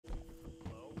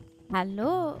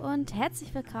Hallo und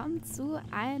herzlich willkommen zu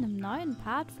einem neuen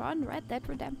Part von Red Dead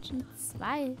Redemption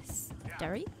 2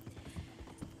 Story.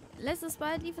 Letztes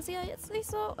Mal lief es ja jetzt nicht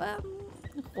so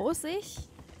rosig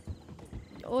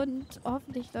und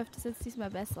hoffentlich läuft es jetzt diesmal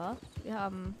besser. Wir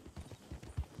haben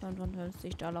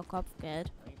 $55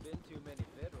 Kopfgeld.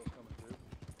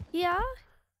 Hier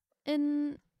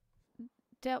in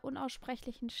der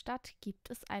unaussprechlichen Stadt gibt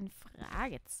es ein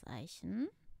Fragezeichen.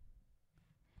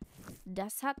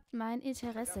 Das hat mein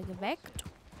Interesse geweckt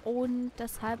und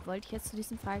deshalb wollte ich jetzt zu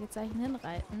diesem Fragezeichen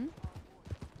hinreiten.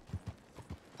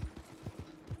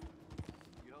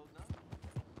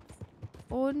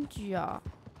 Und ja,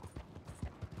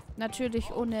 natürlich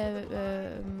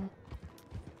ohne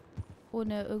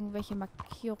irgendwelche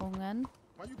Markierungen,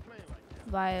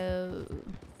 weil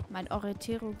mein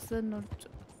Orientierungssinn und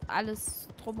alles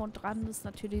drum und dran ist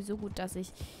natürlich so gut, dass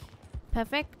ich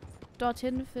perfekt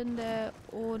dorthin finde,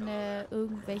 ohne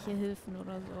irgendwelche Hilfen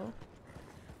oder so.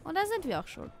 Und da sind wir auch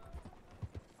schon.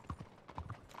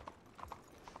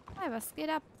 Hey, was geht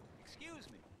ab? Excuse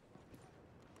me.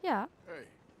 Ja. Hey,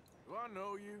 do I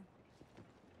know you?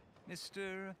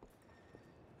 Mr.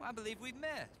 I believe we've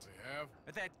met. We have?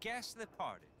 At that ghastly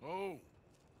party. Oh,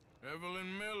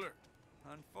 Evelyn Miller.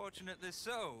 Unfortunately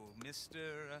so,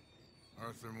 Mr.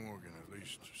 Arthur Morgan, at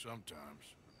least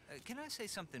sometimes. Can I say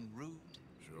something rude?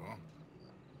 Sure.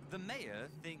 The mayor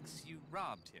thinks you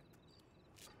robbed him.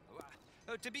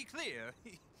 To be clear,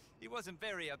 he wasn't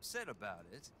very upset about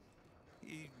it.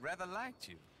 He rather liked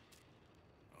you.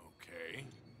 Okay.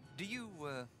 Do you,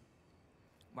 well,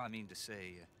 I mean to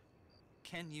say,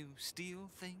 can you steal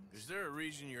things? Is there a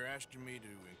reason you're asking me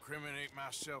to incriminate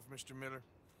myself, Mr. Miller?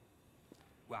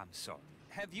 Well, I'm sorry.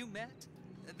 Have you met?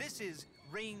 This is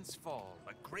Rains Fall,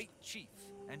 a great chief,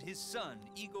 and his son,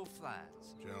 Eagle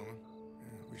Flies. Gentlemen?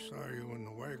 Yeah, we saw you in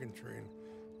the wagon train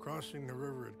crossing the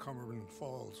river at Cumberland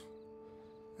Falls.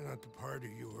 And at the party,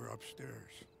 you were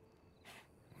upstairs.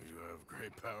 You have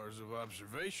great powers of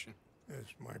observation. Yes,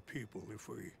 my people, if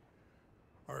we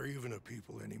are even a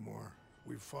people anymore.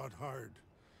 We've fought hard.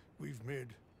 We've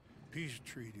made peace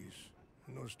treaties.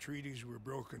 And those treaties were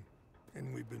broken.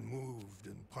 And we've been moved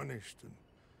and punished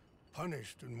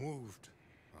and moved.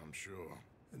 I'm sure.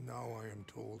 And now I am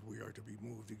told we are to be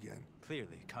moved again.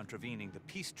 Clearly contravening the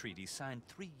peace treaty signed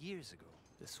 3 years ago.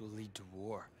 This will lead to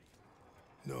war.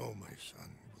 No, my son,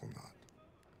 it will not.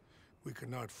 We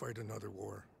cannot fight another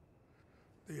war.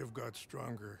 They have got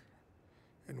stronger,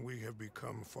 and we have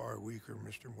become far weaker,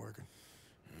 Mr. Morgan.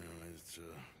 Well, it's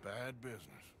a bad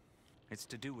business. It's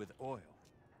to do with oil.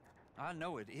 I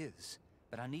know it is,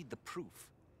 but I need the proof.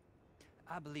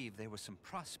 I believe there were some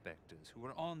prospectors who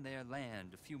were on their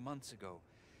land a few months ago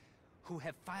who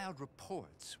have filed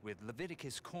reports with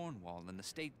Leviticus Cornwall and the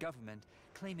state government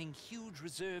claiming huge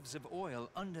reserves of oil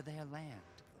under their land.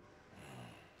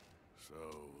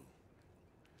 So,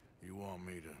 you want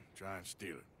me to try and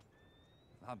steal it?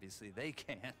 Obviously they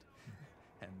can't.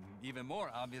 And even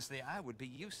more obviously, I would be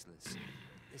useless.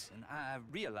 Listen, I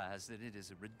realize that it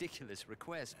is a ridiculous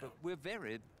request, but we're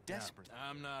very desperate. Now,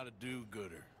 I'm not a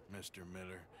do-gooder, Mr.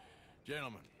 Miller.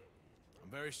 Gentlemen, I'm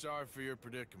very sorry for your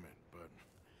predicament, but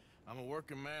I'm a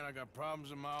working man. I got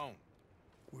problems of my own.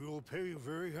 We will pay you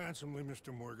very handsomely,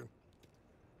 Mr. Morgan.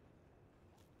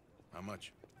 How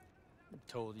much? I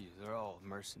told you, they're all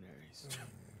mercenaries.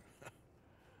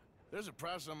 There's a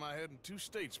price on my head in 2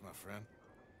 states, my friend.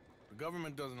 The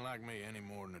government doesn't like me any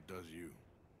more than it does you.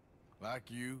 Like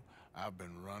you, I've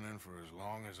been running for as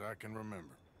long as I can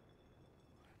remember.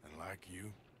 And like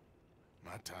you,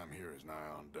 my time here is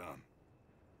nigh undone.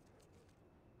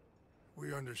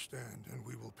 We understand, and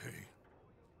we will pay.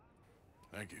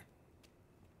 Thank you.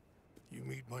 You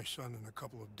meet my son in a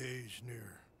couple of days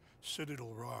near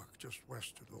Citadel Rock, just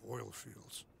west of the oil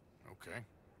fields. Okay.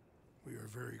 We are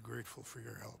very grateful for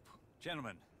your help.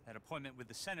 Gentlemen, that appointment with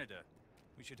the senator.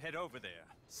 We should head over there.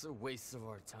 It's a waste of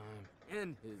our time.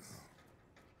 And his.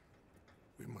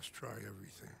 We must try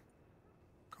everything.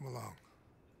 Come along.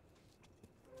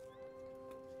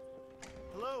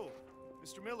 Hello,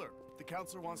 Mr. Miller. The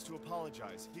counselor wants to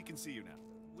apologize. He can see you now.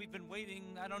 We've been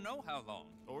waiting I don't know how long.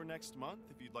 Or next month,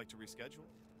 if you'd like to reschedule.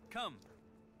 Come.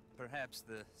 Perhaps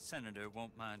the senator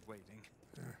won't mind waiting.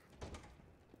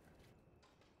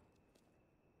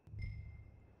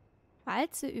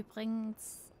 Falls ihr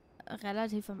übrigens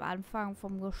relativ am Anfang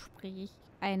vom Gespräch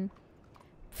ein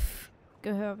Pfff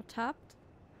gehört habt,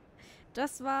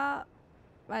 das war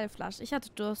meine Flasche. Ich hatte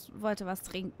Durst, wollte was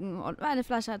trinken und meine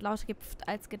Flasche hat lauter gepfft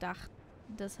als gedacht.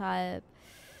 Deshalb,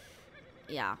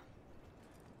 ja.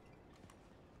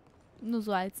 Nur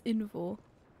so als Info.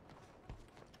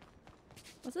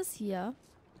 Was ist hier?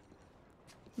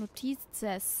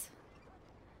 Notizes.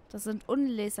 Das sind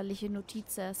unleserliche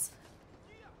Notizes.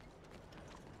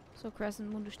 So, Crescent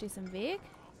Moon, du stehst im Weg.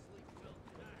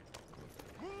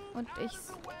 Und ich...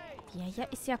 Ja,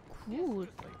 ist ja gut.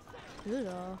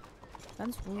 Bilder.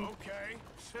 Ganz ruhig. Okay,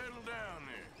 settle down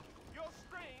there.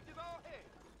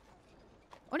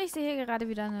 Und ich sehe hier gerade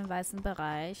wieder einen weißen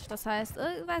Bereich. Das heißt,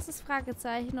 ein weißes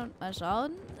Fragezeichen und mal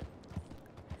schauen,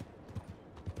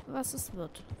 was es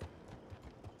wird.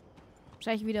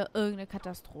 Wahrscheinlich wieder irgendeine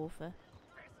Katastrophe.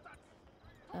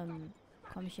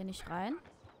 Komme ich hier nicht rein?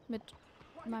 Mit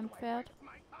meinem Pferd?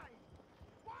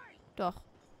 Doch.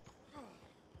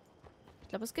 Ich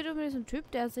glaube, es geht um diesen Typ,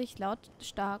 der sich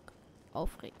lautstark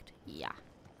aufregt. Ja.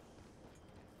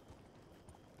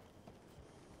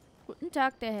 Guten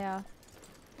Tag, der Herr.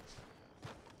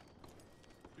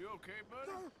 You okay,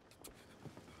 buddy?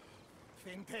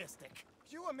 Fantastic.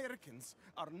 You Americans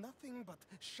are nothing but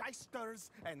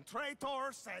shysters and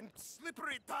traitors and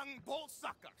slippery-tongued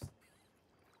bull-suckers.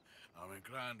 I'm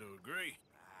inclined to agree.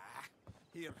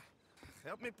 Here,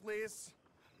 help me please.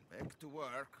 Back to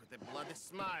work with a bloody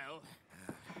smile.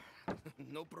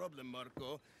 No problem,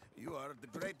 Marco. You are the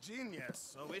great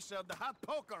genius, so we shall the hot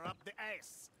poker up the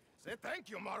ass. Say thank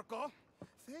you, Marco.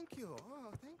 Thank you.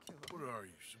 Oh, thank you. What are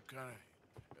you, some kind of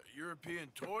European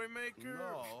toy maker?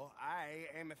 No, I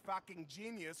am a fucking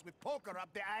genius with poker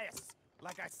up the ass,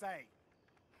 like I say.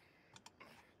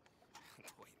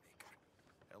 Toy maker.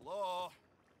 Hello?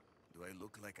 Do I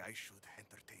look like I should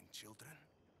entertain children?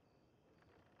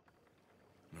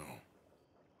 No.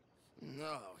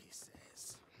 No, he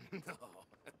says. No.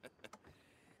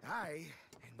 I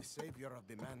am the savior of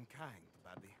the mankind,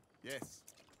 buddy. Yes,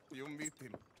 you meet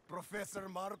him. Professor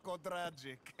Marco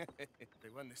Dragic. The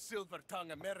one the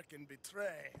silver-tongued American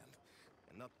betrayed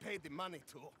and not paid the money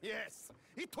to. Yes,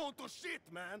 he total shit,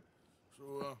 man.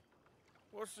 So,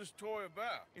 what's this toy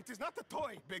about? It is not a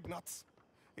toy, Big Nuts.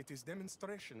 It is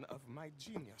demonstration of my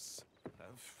genius,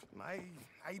 of my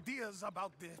ideas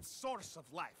about the source of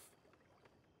life.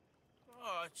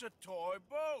 Oh, it's a toy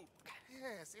boat.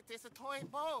 Yes, it is a toy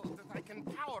boat that I can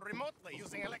power remotely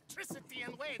using electricity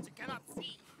and waves you cannot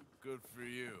see. Good for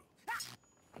you.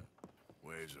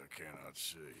 Ways I cannot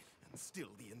see. And still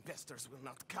the investors will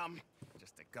not come.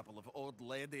 Just a couple of old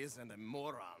ladies and a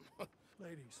moron.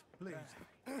 Ladies, please.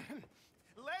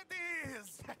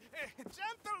 Ladies!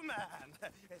 Gentlemen!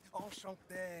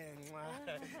 Enchanté!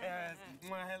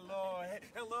 Hello.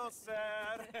 Hello,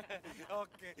 sir.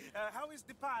 Okay. How is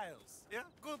the piles? Yeah?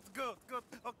 Good.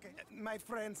 Okay. My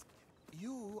friends,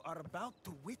 you are about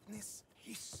to witness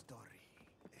history.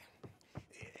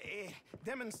 A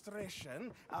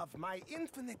demonstration of my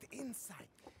infinite insight.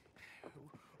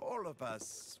 All of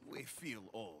us, we feel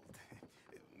old.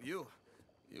 You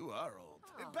are old.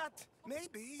 But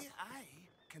maybe I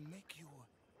can make you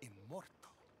immortal.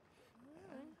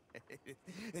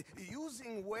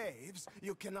 Using waves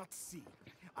you cannot see,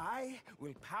 I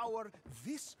will power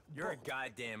this You're a boat.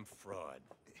 goddamn fraud.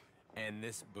 And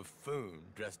this buffoon,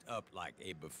 dressed up like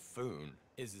a buffoon,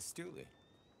 is a stoolie.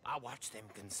 I watched them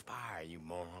conspire, you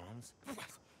morons.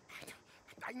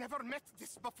 I never met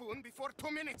this buffoon before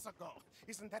 2 minutes ago.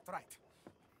 Isn't that right?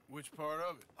 Which part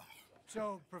of it?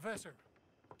 So, Professor,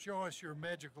 show us your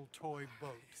magical toy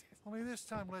boat. Only this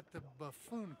time let the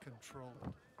buffoon control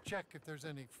it. Check if there's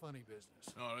any funny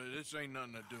business. No, this ain't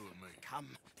nothing to do with me. Come,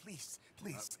 please.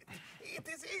 It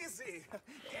is easy.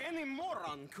 Any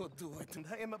moron could do it, and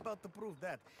I am about to prove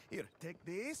that. Here, take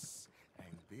this,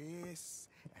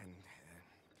 and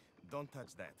don't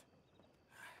touch that.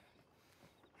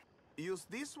 Use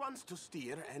these ones to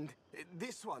steer, and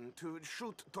this one to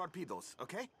shoot torpedoes,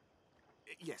 okay?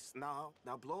 Yes, now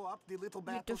blow up the little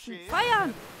Wir dürfen battleship.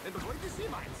 feuern! And avoid the sea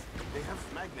mines. They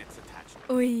have magnets attached.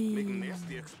 Ui. Make a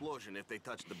nasty explosion if they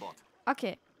touch the boat.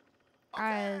 Okay.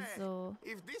 Okay. Also,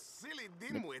 If this silly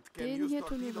dimwit can den use hier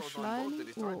tun wir torpedoes on board to beschleunigen.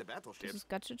 destroy Oh, the battleship, das ist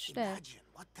ganz schön schnell. imagine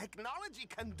what technology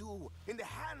can do in the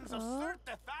hands of Oh.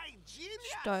 certified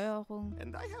genius. Steuerung.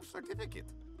 And I have certificate.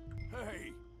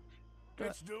 Hey,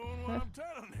 it's doing what I'm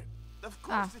telling it. Of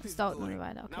course it Es is dauert nur doing.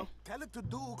 eine Weile, okay. Now tell it to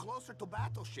do closer to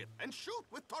battleship and shoot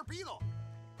with torpedo.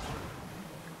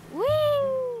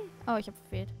 Whee! Oh, ich habe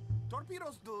verfehlt.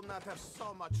 Torpedoes do not have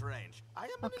so much range. I am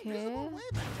an Okay. invisible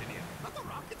wave engineer, not a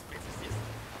rocket physicist.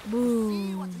 See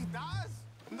Boom. what he does?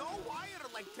 No wire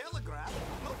like telegraph,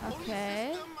 no pulley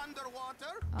Okay. system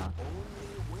underwater. Oh. Only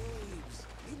waves.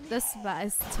 Das war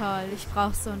es toll. Ich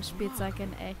brauche so ein Spielzeug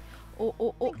in echt. Oh,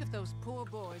 oh, oh. Think of those poor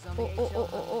boys on Oh, the oh, oh,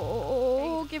 oh, oh,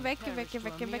 oh, oh. Geh weg, geh weg, Perish geh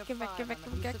weg, for geh a weg, mere geh weg, geh weg,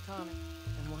 five on geh a weg. Housatonic.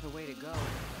 And what a way to go.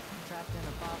 Trapped in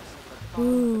a box at the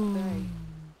bottom of the bay.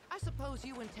 I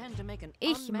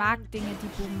Ich mag Dinge, die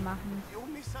Boom machen. You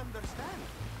misunderstand.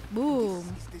 Boom.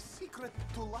 This is the secret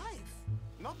to life,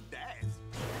 not death.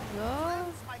 So.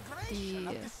 Migration Die.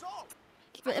 of the soul.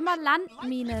 Ich will immer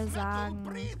Landmine sagen.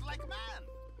 Breathe like man.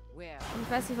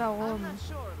 Ich weiß nicht warum.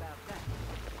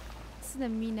 Das ist eine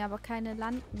Mine, aber keine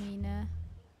Landmine.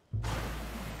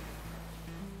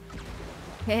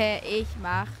 Ich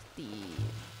mach die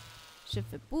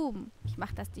Schiffe Boom. Ich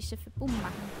mach, dass die Schiffe Boom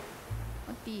machen.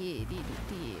 Und die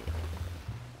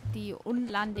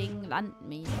unlandigen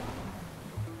Landminen.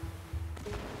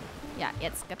 Ja,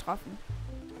 jetzt getroffen.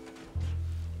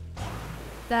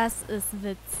 Das ist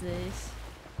witzig.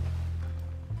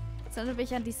 Jetzt erinnere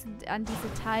mich an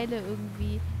diese Teile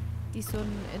irgendwie, die es so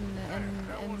in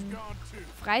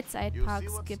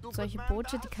Freizeitparks gibt. Solche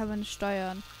Boote, die kann man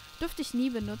steuern. Dürfte ich nie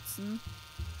benutzen.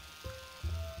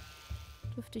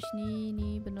 Dürfte ich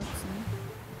nie benutzen.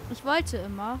 Ich wollte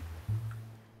immer.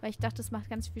 Weil ich dachte, es macht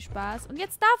ganz viel Spaß. Und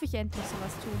jetzt darf ich endlich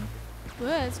sowas tun.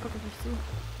 Jetzt gucke ich mich zu.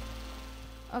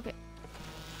 Okay.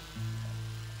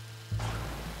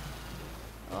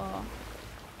 Oh.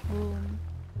 Boom.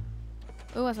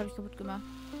 Irgendwas habe ich kaputt gemacht.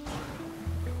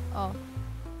 Oh.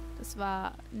 Das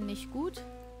war nicht gut.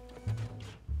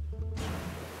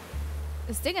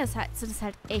 Das Ding ist halt, sind es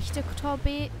halt echte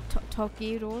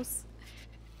Torpedos.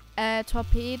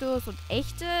 Torpedos und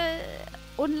echte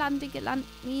unlandige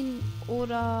Landminen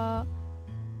oder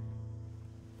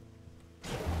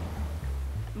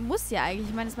muss ja eigentlich.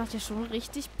 Ich meine, es macht ja schon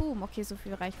richtig Boom. Okay, so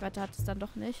viel Reichweite hat es dann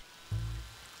doch nicht.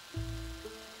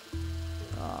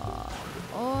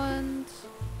 Oh. Und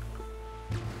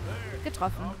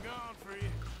getroffen.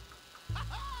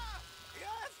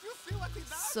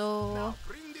 So.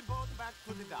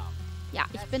 Ja,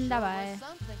 ich bin dabei.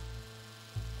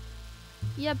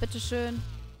 Hier, bitteschön.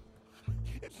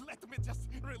 Let me just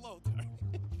reload.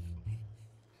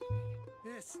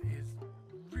 This is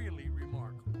really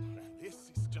remarkable. This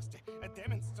is just a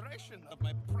demonstration of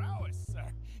my prowess, sir.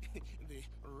 The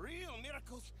real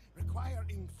miracles require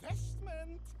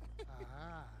investment.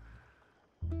 Ah.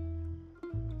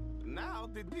 Now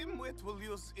the dimwit will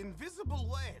use invisible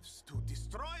waves to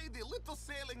destroy the little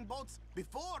sailing boats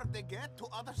before they get to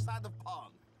other side of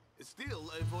pond.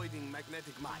 Still avoiding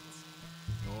magnetic mines.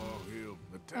 Oh, he'll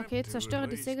attempt Okay, to zerstöre at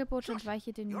die least. Segelboote und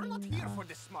weiche den You're not Minen here aus. for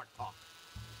the smart talk.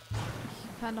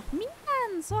 Ich kann noch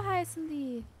Minen, so heißen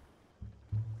die.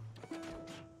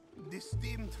 The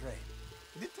steam train,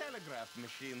 the telegraph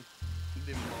machine,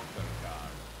 the motor car.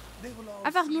 They will all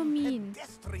Einfach nur seem Minen.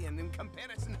 pedestrian in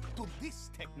comparison to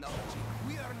this technology.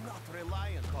 We are not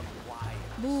reliant on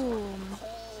wire, Boom.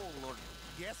 coal, or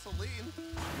gasoline.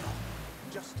 No,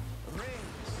 just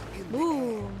rays in the air,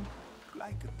 Boom.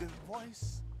 like the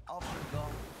voice of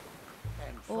God.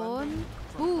 And Und funding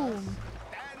from boom. us,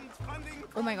 and funding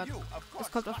Oh mein from Gott, you, of es course.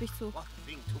 kommt auf mich zu. What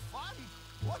thing to fund?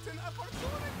 What an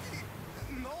opportunity!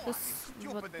 No one Das is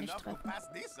wird stupid nicht enough to treffen. pass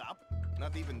this up.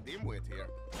 Not even dimwit here.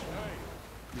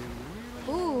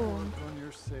 Boom. On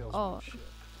your Oh. salesmanship.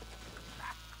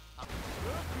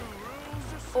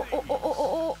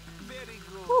 Oh. Very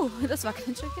good. Das war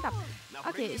ganz schön knapp. Now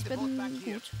Okay, bring in ich the boat back bin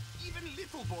here. gut. Even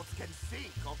little boats can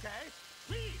sink, okay?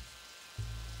 Please.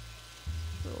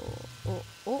 So.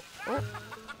 Oh.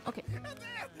 Okay,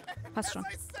 passt schon.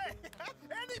 As I say,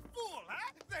 any fool,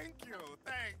 huh? Thank you.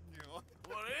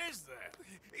 What is that?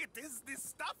 It is the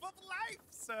stuff of life,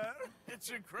 sir. It's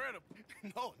incredible.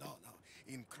 No.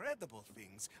 Incredible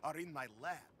things are in my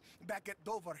lab, back at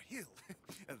Dover Hill.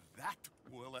 That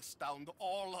will astound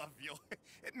all of you.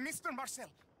 Mr. Marcel,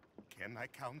 can I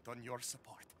count on your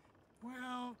support?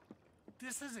 Well,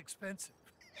 this is expensive.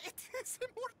 It is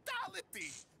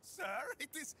immortality, sir.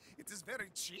 It is very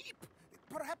cheap.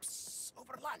 Perhaps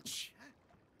over lunch.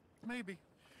 Maybe.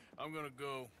 I'm gonna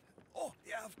go. Oh,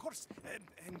 yeah, of course.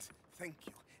 And thank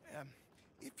you.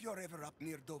 If you're ever up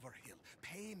near Dover Hill,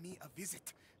 pay me a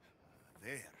visit.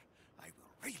 There, I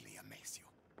will really amaze you.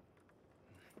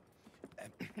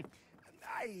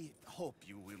 I hope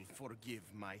you will forgive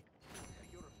my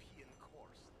European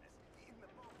coarseness. In the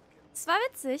Balkans, Das war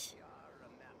witzig. we are a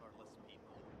mannerless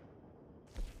people.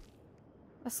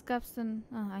 Was gab's denn?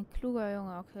 Ah, ein kluger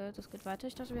Junge. Okay, das geht weiter.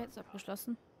 Ich dachte, wir hätten es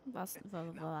abgeschlossen. War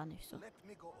nicht so. Let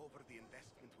me go over the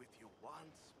investment with you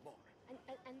once more.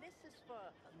 And this is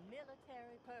for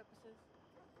military purposes?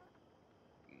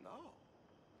 No.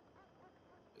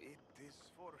 It is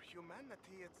for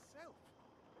humanity itself.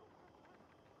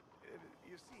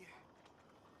 You see,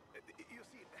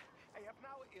 I have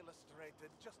now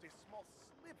illustrated just a small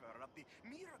sliver of the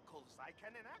miracles I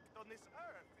can enact on this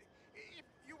earth. If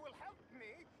you will help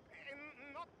me and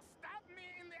not stab me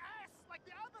in the ass like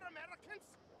the other Americans.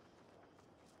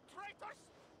 traitors!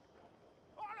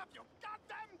 All of you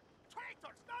goddamn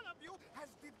traitors! None of you has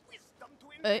the wisdom to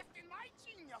invest in my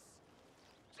genius!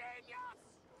 Genius!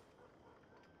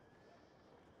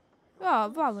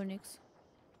 Ja, war wohl nix.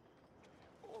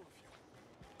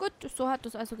 Gut, so hat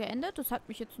das also geendet. Das hat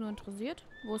mich jetzt nur interessiert.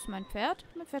 Wo ist mein Pferd?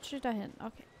 Mein Pferd steht da hinten.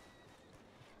 Okay.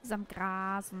 Ist am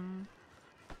Grasen.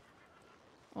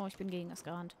 Oh, ich bin gegen das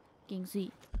gerannt. Gegen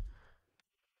sie.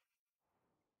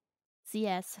 Sie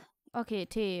es. Okay,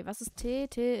 T. Was ist T?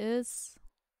 T ist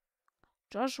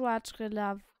Joshua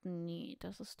Triller. Nee,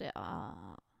 das ist der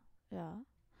A. Ja. Und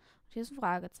hier ist ein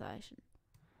Fragezeichen.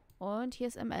 Und hier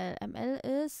ist ML. ML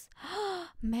ist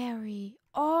Mary.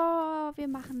 Oh, wir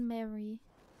machen Mary.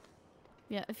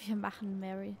 Wir machen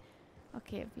Mary.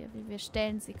 Okay, wir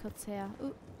stellen sie kurz her.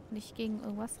 Nicht gegen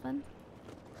irgendwas rennen.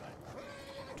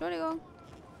 Entschuldigung.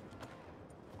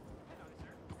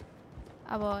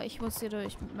 Aber ich muss hier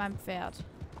durch mit meinem Pferd.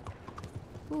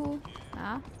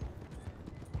 Na?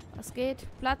 Was geht?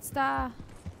 Platz da.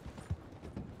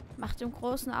 Macht dem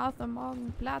großen Arthur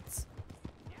morgen Platz.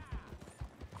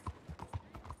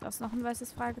 Da ist noch ein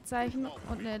weißes Fragezeichen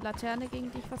und eine Laterne,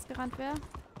 gegen die ich fast gerannt wäre.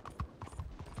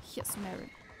 Hier ist Mary.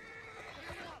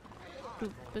 Du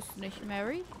bist nicht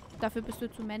Mary. Dafür bist du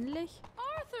zu männlich.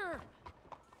 Arthur!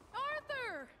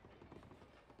 Arthur!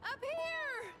 Up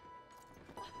here!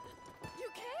 You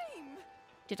came!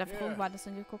 Die hat einfach irgendwo anders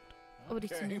hingeguckt. Aber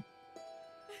dich zu nehmen.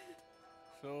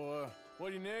 So, what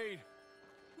do you need?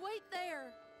 Wait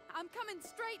there! I'm coming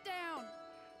straight down!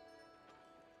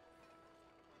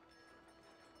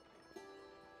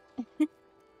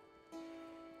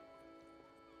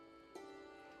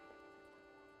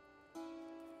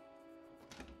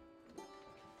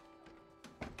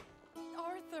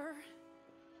 Arthur,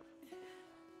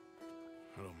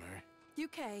 Hello, Mary. you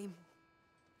came.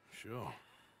 Sure.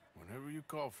 Whenever you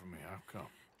call for me, I'll come.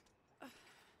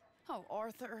 Oh,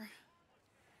 Arthur.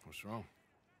 What's wrong?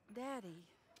 Daddy.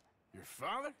 Your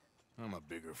father? I'm a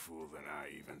bigger fool than I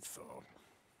even thought.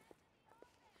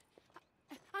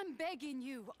 I'm begging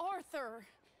you, Arthur.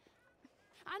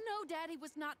 I know Daddy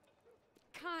was not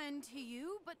kind to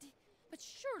you, but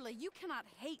surely you cannot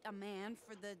hate a man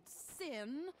for the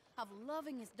sin of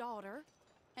loving his daughter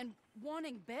and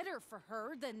wanting better for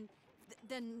her than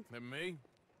Than me?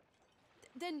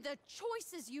 than the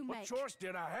choices you What make. choice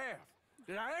did I have?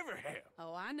 Did I ever have?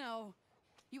 Oh, I know.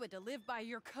 You had to live by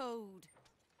your code.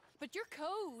 But your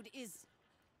code is...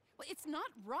 well, it's not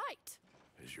right.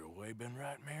 Has your way been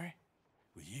right, Mary?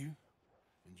 With you?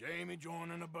 And Jamie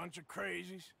joining a bunch of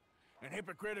crazies? And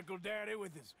hypocritical daddy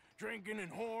with his drinking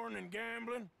and whoring and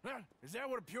gambling? Huh? Is that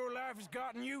what a pure life has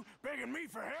gotten you? Begging me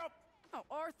for help? Oh,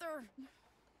 Arthur.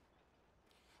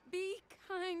 Be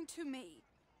kind to me.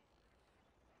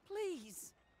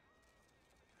 Please.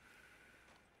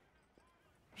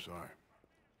 Sorry.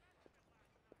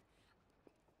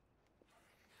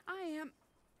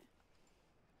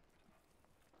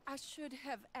 I should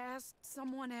have asked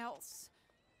someone else.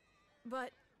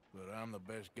 But I'm the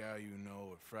best guy you know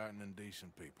at frightening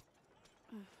decent people.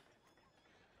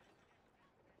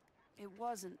 it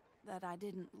wasn't that I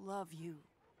didn't love you,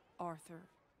 Arthur.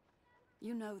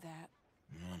 You know that.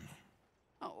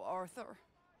 Oh, Arthur.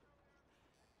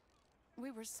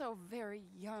 We were so very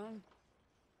young.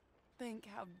 Think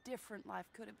how different life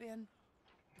could have been.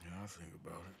 Yeah, I think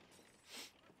about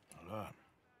it. A lot.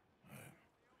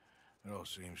 It all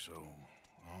seems so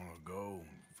long ago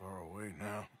and far away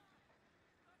now.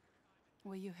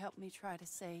 Will you help me try to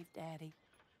save Daddy?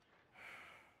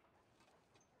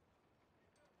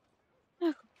 Na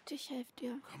gut, ich helfe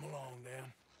dir. Come along,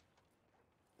 Dan.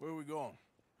 Where are we going?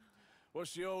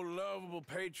 What's the old lovable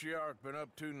patriarch been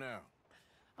up to now?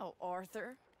 Oh,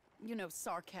 Arthur, you know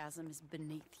sarcasm is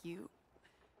beneath you.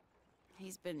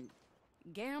 He's been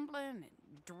gambling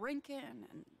and drinking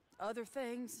and other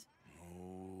things.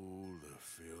 Oh, the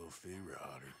filthy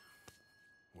rotter.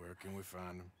 Where can we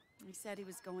find him? He said he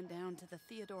was going down to the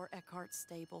Theodore Eckhart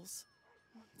stables.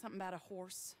 Something about a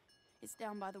horse. It's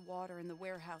down by the water in the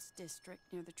warehouse district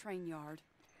near the train yard.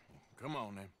 Come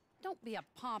on, then. Don't be a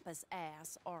pompous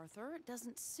ass, Arthur. It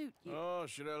doesn't suit you. Oh,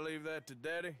 should I leave that to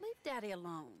Daddy? Leave Daddy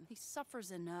alone. He suffers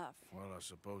enough. Well, I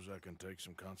suppose I can take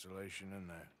some consolation in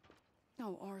that.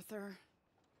 Oh, Arthur.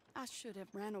 I should have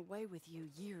ran away with you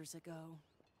years ago.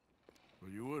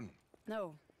 Well, you wouldn't.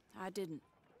 No, I didn't.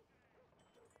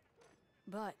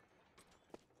 But...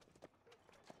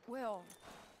 well...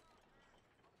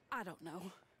 I don't know.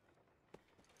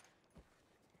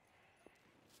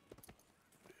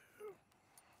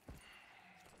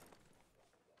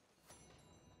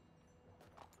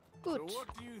 So Gut,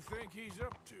 what do you think he's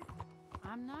up to?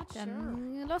 I'm not sure.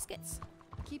 dann los geht's.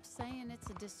 Keep saying it's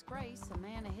a disgrace a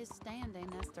man of his standing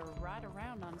has to ride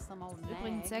around on some old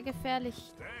Übrigens nag. sehr gefährlich,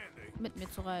 Standing, mit mir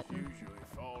zu reiten. usually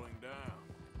falling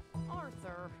down.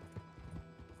 Arthur.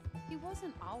 He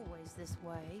wasn't always this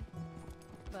way,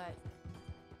 but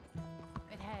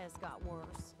it has got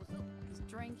worse. He's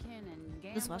drinking and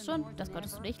Das war gambling schon. more Das than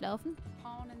konntest du ever, nicht laufen.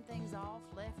 pawning things off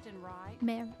left and right,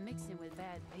 Mehr. mixing with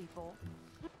bad people.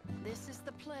 This is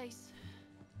the place.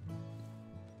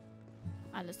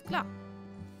 Alles klar.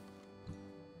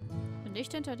 Bin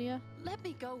dicht hinter dir. Let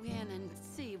me go in and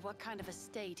see what kind of a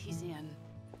state he's in.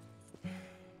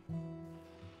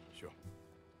 Sure.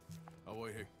 I'll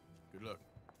wait here. Good luck.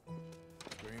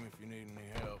 Scream if you need any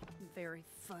help. Very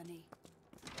funny.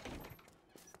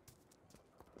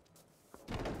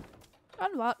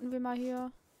 Dann warten wir mal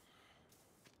hier.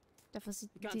 Dafür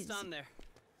sieht You can't stand there.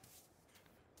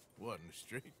 What, in the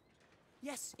street?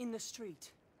 Yes, in the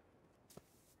street.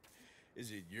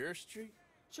 Is it your street?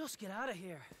 Just get out of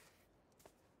here.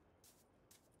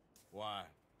 Why?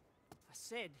 I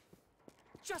said,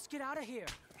 just get out of here.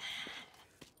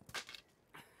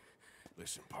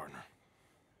 Listen, partner.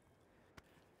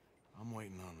 I'm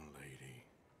waiting on the lady.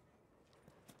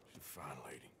 She's a fine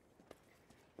lady.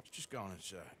 She's just gone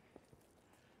inside.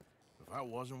 If I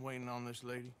wasn't waiting on this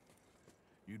lady,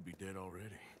 you'd be dead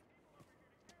already.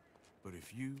 But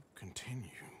if you continue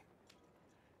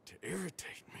to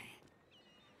irritate me,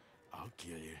 I'll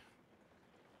kill you.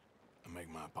 And make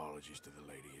my apologies to the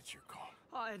lady. It's your call.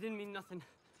 Oh, I didn't mean nothing.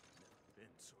 Been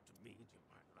so demeaned in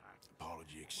my life.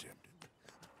 Apology accepted.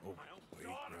 Oh, wait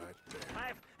right there. I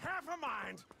have half a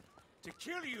mind to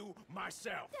kill you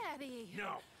myself. Daddy!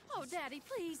 No. Oh, Daddy,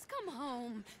 please, come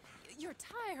home. You're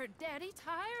tired, Daddy,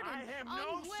 tired I and have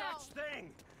no unwell. such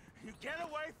thing. You get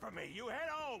away from me. You head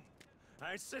home.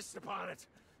 I insist upon it.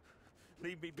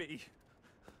 Leave me be.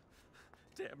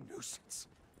 Damn nuisance.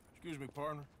 Excuse me,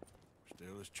 partner.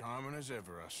 Still as charming as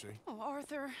ever, I see. Oh,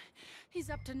 Arthur, he's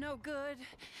up to no good.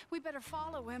 We better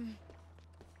follow him.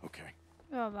 Okay.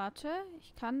 Ja, warte.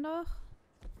 Ich kann doch...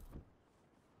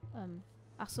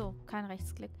 Ach so, kein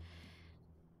Rechtsklick.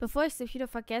 Bevor ich es wieder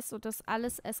vergesse und das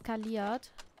alles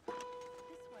eskaliert...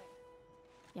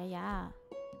 Ja.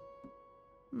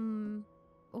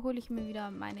 Hole ich mir wieder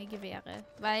meine Gewehre.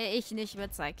 Weil ich nicht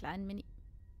mit zwei kleinen Mini...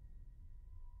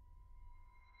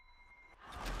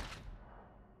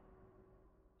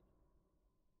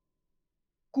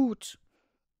 Gut.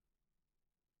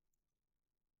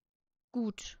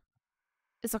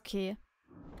 Ist okay.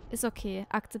 Ist okay.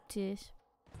 Akzeptiere ich.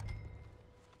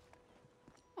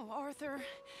 Oh, Arthur,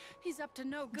 he's up to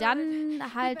no good.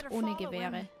 Dann halt better ohne follow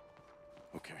Gewehre. him.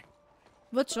 Okay.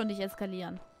 Wird schon nicht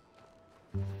eskalieren.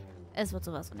 Es wird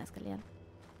sowas von eskalieren.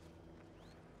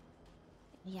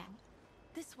 Ja.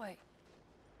 This way.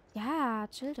 Ja,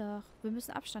 chill doch. Wir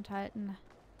müssen Abstand halten.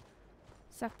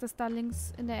 Sagt es da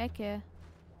links in der Ecke.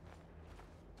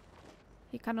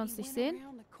 Hier kann uns nicht sehen.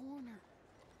 Around the corner.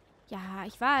 Ja,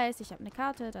 ich weiß. Ich habe eine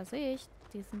Karte. Da sehe ich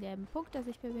diesen gelben Punkt, der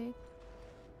sich bewegt.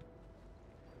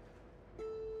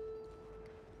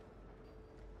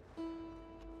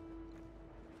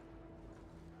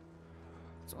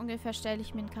 So ungefähr stelle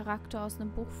ich mir einen Charakter aus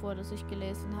einem Buch vor, das ich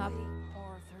gelesen habe. Wait,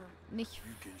 Arthur. Nicht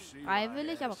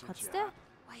freiwillig, aber trotzdem.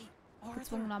 Wait, Arthur.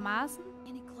 Gezwungenermaßen.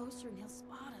 Any closer and he'll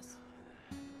spot us.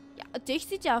 Ja, dich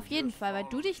sieht ja auf jeden Fall, weil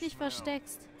du dich nicht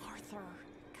versteckst. Arthur,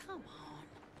 come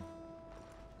on.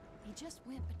 He just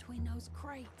went between those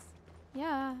crates.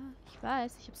 Ja, ich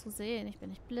weiß, ich hab's gesehen. Ich bin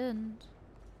nicht blind.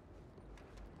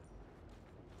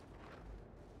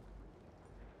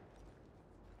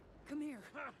 Come here,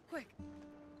 quick.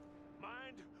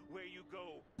 Mind where you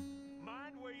go.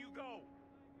 Mind where you go.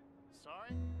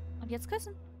 Sorry? Und jetzt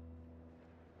küssen?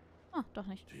 Ah, doch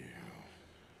nicht. Do you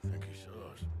think he saw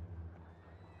us?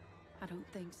 I don't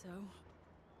think so.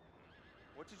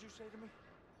 What did you say to me?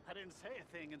 I didn't say a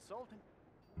thing insulting.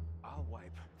 I'll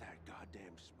wipe that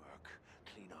goddamn smirk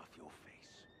clean off your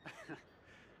face.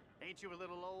 Ain't you a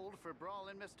little old for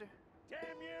brawling, mister?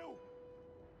 Damn you!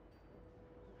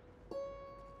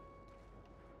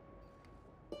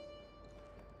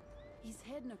 He's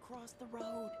heading across the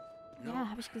road. Ja,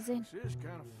 habe ich gesehen. This is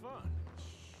kind of fun.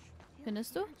 He'll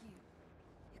Findest du? hear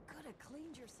You could have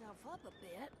cleaned yourself up a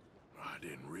bit. I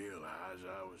didn't realize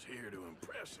I was here to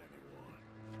impress anyone.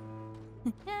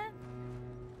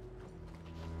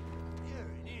 You're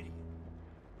an idiot.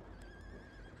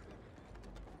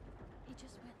 He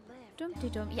just went left.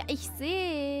 Dumm. Ja, ich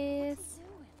seh's. What's he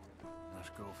doing? Let's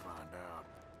go find out.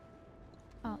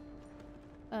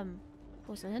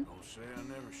 Wo ist er hin? Don't say I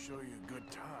never show you a good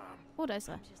time. Oh, da ist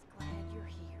er. I'm just glad you're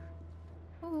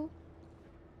here.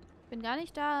 Bin gar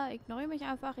nicht da. Ignoriere mich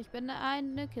einfach. Ich bin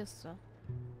eine Kiste.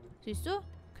 Siehst du?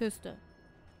 Küste.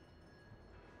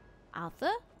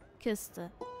 Arthur,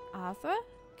 Kiste. Arthur,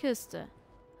 Kiste.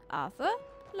 Arthur,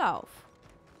 Lauf.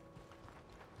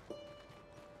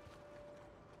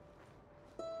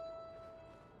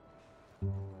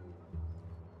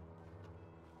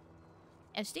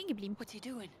 Er ist stehen geblieben. What's he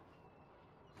doing?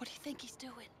 What do you think he's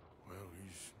doing? Well,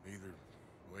 he's either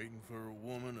waiting for a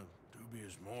woman of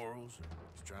dubious morals or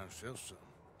he's trying to sell something.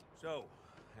 So,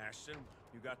 Ashton,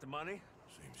 you got the money?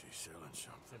 Seems he's selling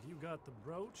something. Have you got the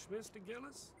brooch, Mr.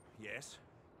 Gillis? Yes.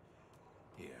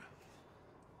 Here.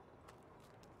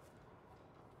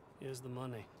 Here's the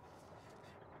money.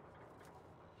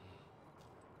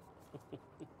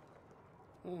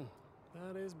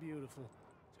 That is beautiful.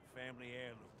 It's a family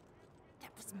heirloom.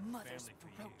 That was Mother's Family for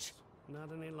brooch.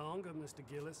 Not any longer, Mr.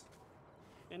 Gillis.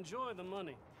 Enjoy the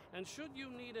money. And should you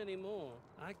need any more,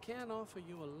 I can offer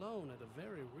you a loan at a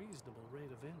very reasonable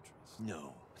rate of interest.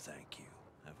 No, thank you.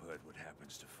 I've heard what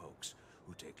happens to folks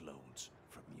who take loans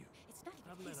from you. It's not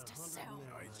I've even met his to 100 sell. men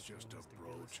No, it's like just you, a Mr.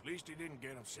 brooch. Gillis. At least he didn't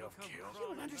get himself Come killed. You don't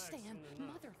crawling back understand. soon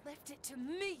enough. Mother left it to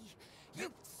me.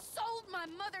 You sold my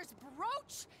mother's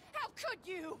brooch? How could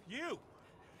you? You!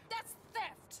 That's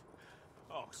theft.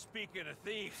 Oh, speaking of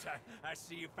thieves, I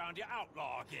see you found your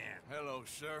outlaw again. Hello,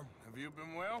 sir. Have you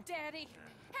been well? Daddy,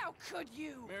 how could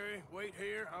you? Mary, wait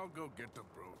here. I'll go get the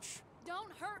brooch.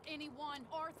 Don't hurt anyone,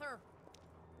 Arthur.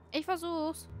 Ich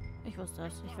versuch's. Ich wusste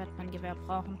es. Ich werde mein Gewehr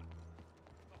brauchen.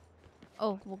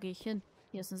 Oh, wo gehe ich hin?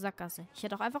 Hier ist eine Sackgasse. Ich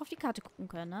hätte auch einfach auf die Karte gucken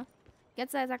können, ne?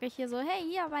 Jetzt sage ich hier so, hey,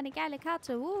 hier, meine geile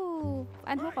Karte.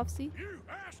 Ein Hoch auf sie. You,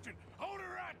 Ashton, hold her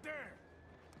right there.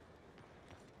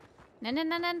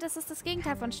 Nein, das ist das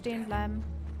Gegenteil von stehen bleiben.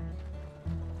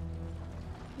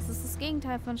 Das ist das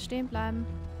Gegenteil von stehen bleiben.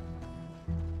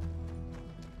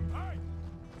 Hey,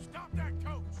 stop that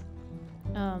coach.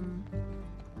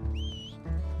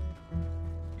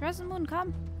 Crescent Moon,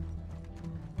 komm.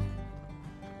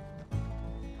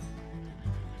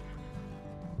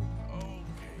 Okay,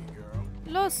 girl.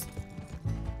 Los.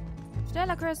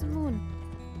 Schneller, Crescent Moon.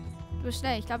 Du bist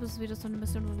schnell. Ich glaube, es ist wieder so eine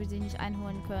Mission, wo wir sie nicht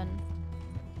einholen können.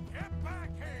 Get back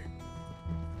here.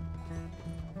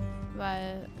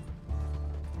 Weil,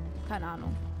 keine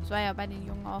Ahnung. Das war ja bei den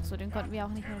Jungen auch so. Den konnten wir auch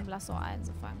nicht mit dem Lasso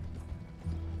einfangen.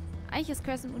 Eigentlich ist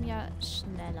Crescent Moon ja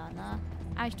schneller, ne?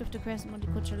 Ah, ich durfte Crescent Moon die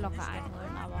Kutsche locker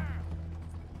einholen, aber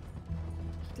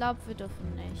ich glaube, wir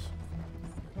dürfen nicht.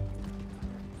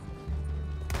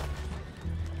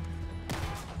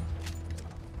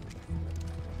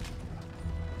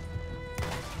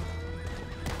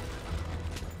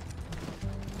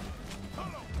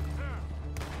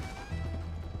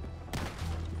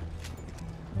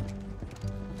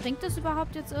 Bringt das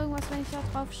überhaupt jetzt irgendwas, wenn ich da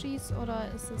drauf schieße?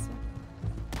 Oder ist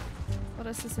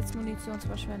das jetzt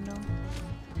Munitionsverschwendung?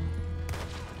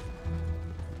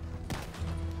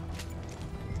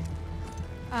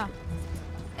 Ah.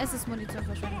 Es ist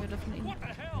Munitionsverschwendung. Wir dürfen ihn.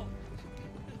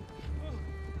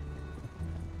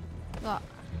 So.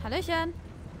 Hallöchen.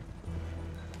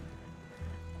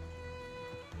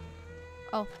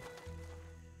 Oh.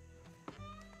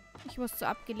 Ich muss zur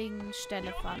abgelegenen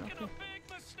Stelle fahren. Okay.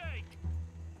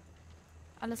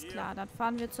 Alles klar, dann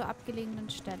fahren wir zur abgelegenen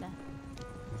Stelle.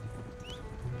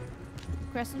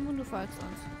 Crescent Moon, du folgst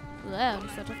uns. Das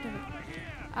ist der Weg.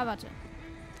 Ah, warte.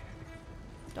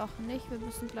 Doch nicht, wir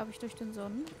müssen, glaube ich, durch den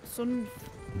Sonnen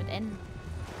mit N.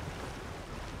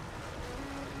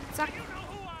 Zack.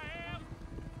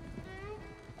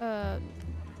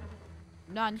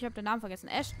 Nein, ich habe den Namen vergessen.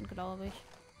 Ashton, glaube ich.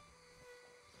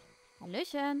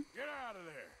 Hallöchen. Get out of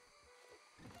there.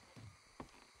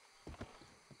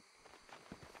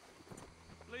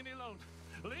 Leave me alone.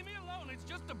 Leave me alone. It's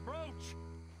just a brooch.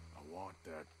 I want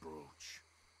that brooch.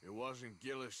 It wasn't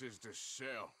Gillis's to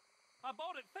sell. I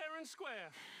bought it fair and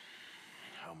square.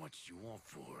 How much do you want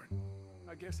for it?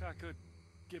 I guess I could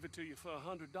give it to you for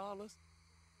 $100.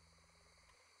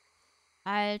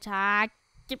 Alter,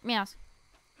 gib mir's.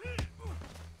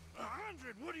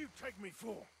 100? What do you take me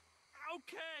for?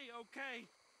 Okay.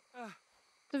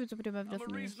 Sowieso bitte mal I'm wieder a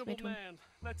von mir nicht reasonable wehtun. man.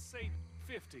 Let's say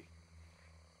 50.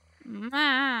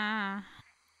 Ah.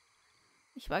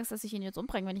 Ich weiß, dass ich ihn jetzt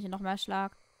umbringe, wenn ich ihn noch mehr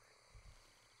schlag.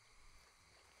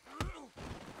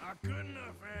 Not good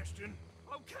enough, Ashton.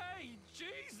 Okay,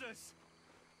 Jesus.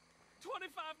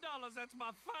 $25, that's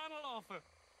my final offer.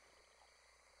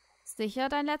 Sicher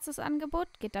dein letztes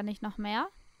Angebot? Geht da nicht noch mehr?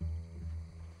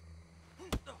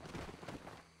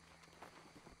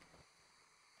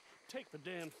 Take the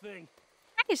damn thing.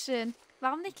 Dankeschön.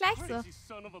 Warum nicht gleich so? Crazy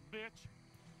son of a bitch.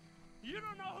 You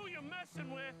don't know who you're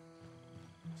messing with.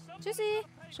 Tschüssi.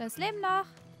 Schönes Leben noch.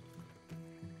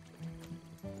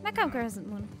 Na komm, Crescent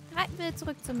Moon. Reiten wir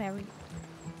zurück zu Mary.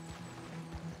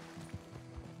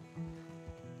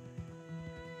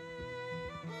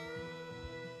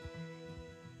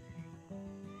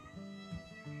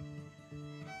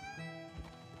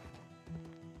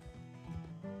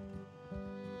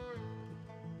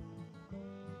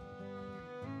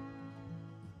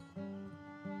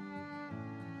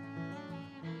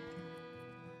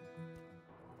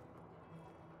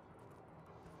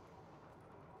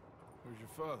 Where's your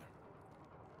father?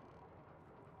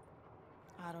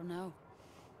 I don't know.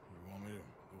 You want me to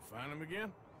go find him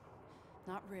again?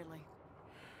 Not really.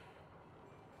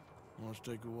 Let's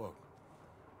take a walk.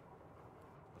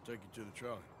 I'll take you to the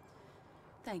trolley.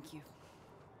 Thank you.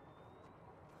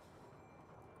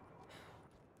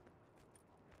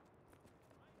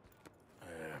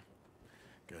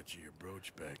 Got you your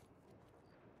brooch back.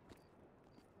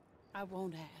 I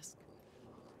won't ask.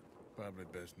 Probably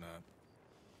best not.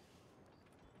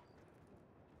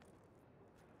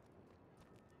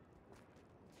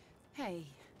 Hey.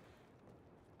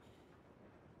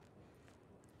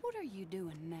 What are you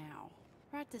doing now?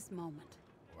 Right this moment?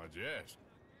 Why'd you ask?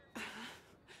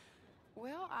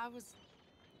 Well, I was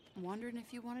wondering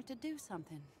if you wanted to do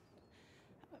something.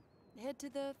 Head to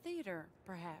the theater,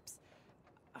 perhaps.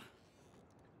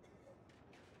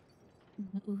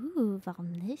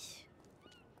 Warum nicht?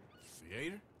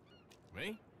 Theater?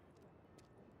 Me?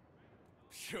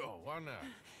 Sure, why not?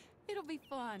 It'll be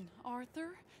fun, Arthur.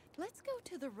 Let's go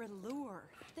to the Relure.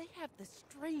 They have the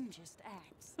strangest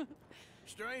acts.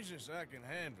 Strangeness I can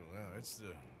handle. Well, it's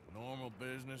the normal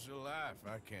business of life.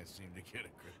 I can't seem to get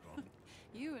a grip on.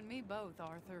 You and me both,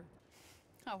 Arthur.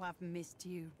 Oh, I've missed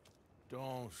you.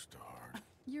 Don't start.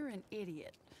 You're an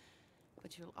idiot,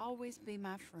 but you'll always be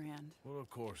my friend. Well, of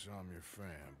course I'm your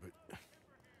friend, but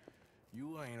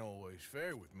you ain't always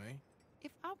fair with me.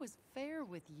 If I was fair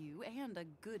with you and a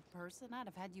good person, I'd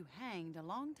have had you hanged a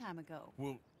long time ago.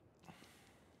 Well,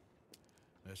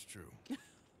 that's true.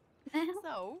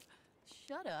 So,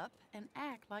 shut up and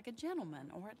act like a gentleman,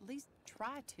 or at least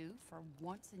try to for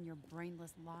once in your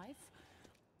brainless life.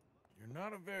 You're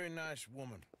not a very nice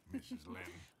woman, Mrs.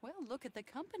 Lynn. Well, look at the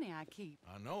company I keep.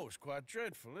 I know, it's quite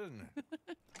dreadful, isn't it?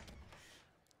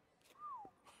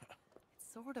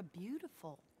 It's sort of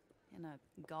beautiful, in a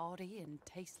gaudy and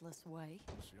tasteless way.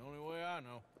 It's the only way I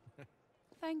know.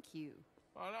 Thank you.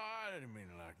 Oh, no, I didn't mean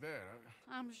it like that.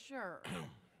 I'm sure.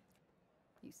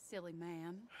 You silly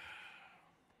man.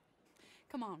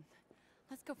 Come on,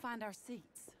 let's go find our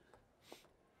seats.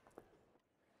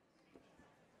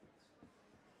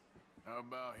 How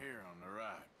about here on the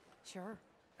right? Sure.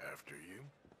 After you.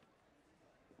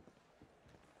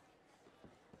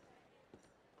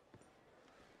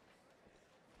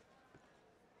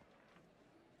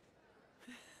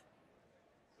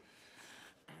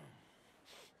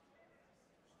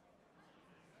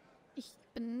 Ich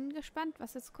bin gespannt,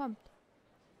 was jetzt kommt.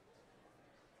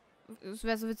 Es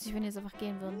wäre so witzig, wenn die jetzt einfach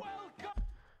gehen würden.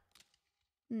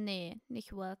 Nee,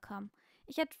 nicht welcome.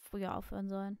 Ich hätte früher aufhören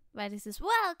sollen, weil dieses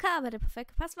Welcome hätte perfekt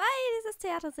gepasst, weil dieses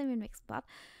Theater sehen wir im nächsten Part.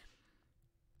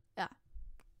 Ja.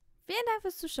 Vielen Dank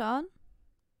fürs Zuschauen.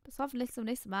 Bis hoffentlich zum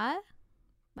nächsten Mal.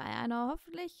 Bei einer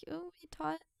hoffentlich irgendwie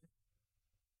tollen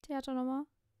Theaternummer.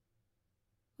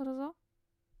 Oder so.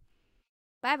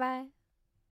 Bye, bye.